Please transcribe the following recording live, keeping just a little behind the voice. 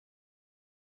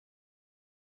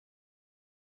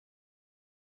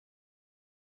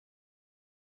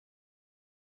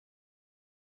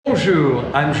Bonjour,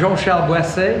 I'm Jean-Charles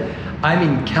Boisset. I'm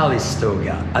in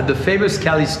Calistoga, at the famous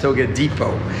Calistoga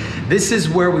Depot. This is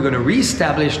where we're going to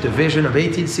reestablish the vision of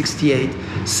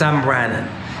 1868 Sam Brannan,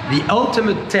 the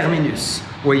ultimate terminus,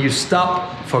 where you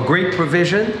stop for great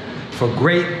provision, for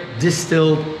great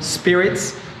distilled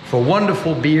spirits, for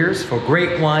wonderful beers, for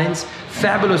great wines,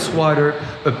 fabulous water,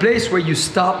 a place where you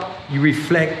stop, you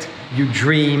reflect, you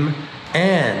dream,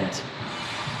 and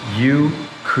you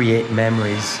create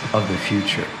memories of the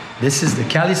future. This is the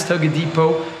Calistoga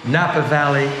Depot, Napa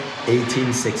Valley,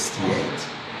 1868.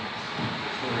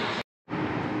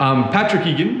 I'm Patrick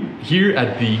Egan, here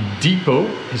at the Depot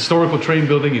Historical Train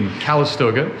Building in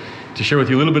Calistoga, to share with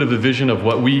you a little bit of the vision of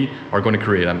what we are going to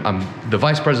create. I'm the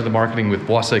Vice President of Marketing with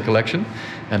Boisset Collection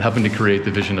and helping to create the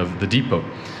vision of the Depot.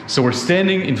 So we're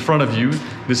standing in front of you.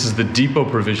 This is the Depot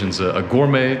Provisions, a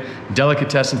gourmet,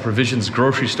 delicatessen provisions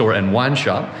grocery store and wine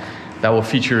shop that will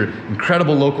feature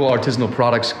incredible local artisanal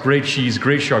products, great cheese,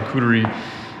 great charcuterie,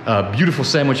 beautiful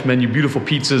sandwich menu, beautiful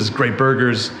pizzas, great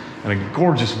burgers, and a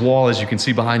gorgeous wall, as you can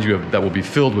see behind you, that will be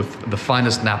filled with the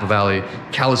finest Napa Valley,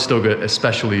 Calistoga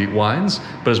especially wines,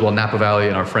 but as well Napa Valley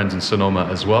and our friends in Sonoma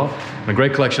as well. And a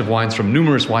great collection of wines from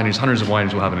numerous wineries, hundreds of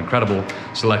wineries will have an incredible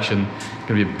selection. It's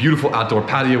gonna be a beautiful outdoor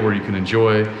patio where you can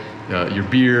enjoy your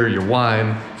beer, your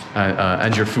wine,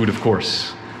 and your food, of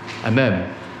course. And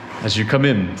then, as you come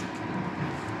in,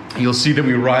 you'll see that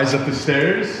we rise up the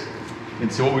stairs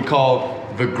into what we call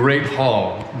the Great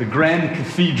Hall, the Grand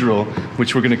Cathedral,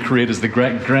 which we're going to create as the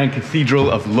Grand Cathedral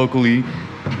of locally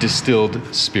distilled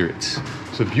spirits.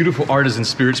 So a beautiful artisan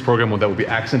spirits program that will be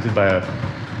accented by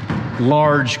a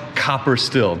large copper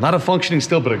still. Not a functioning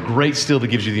still, but a great still that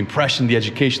gives you the impression, the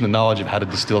education, the knowledge of how to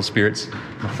distill spirits.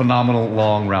 A phenomenal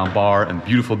long round bar and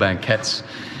beautiful banquettes.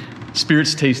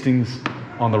 Spirits tastings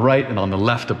on the right, and on the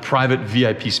left, a private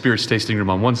VIP spirits tasting room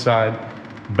on one side,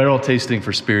 barrel tasting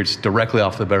for spirits directly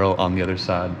off the barrel on the other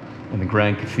side, and the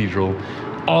Grand Cathedral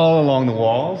all along the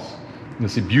walls. You'll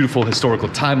see beautiful historical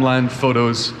timeline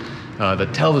photos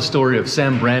that tell the story of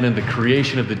Sam Brannan, the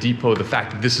creation of the depot, the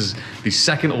fact that this is the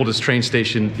second oldest train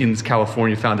station in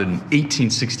California, founded in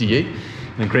 1868,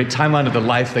 and a great timeline of the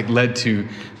life that led to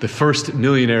the first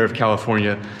millionaire of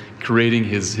California creating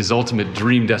his ultimate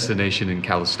dream destination in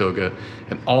Calistoga,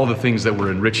 and all the things that were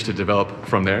enriched to develop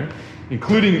from there,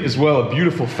 including as well a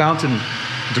beautiful fountain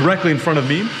directly in front of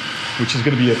me, which is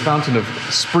going to be a fountain of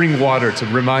spring water to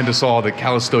remind us all that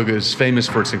Calistoga is famous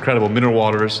for its incredible mineral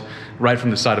waters right from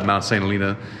the side of Mount St.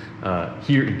 Helena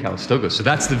here in Calistoga. So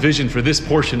that's the vision for this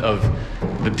portion of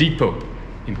the depot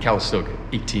in Calistoga,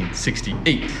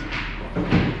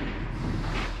 1868.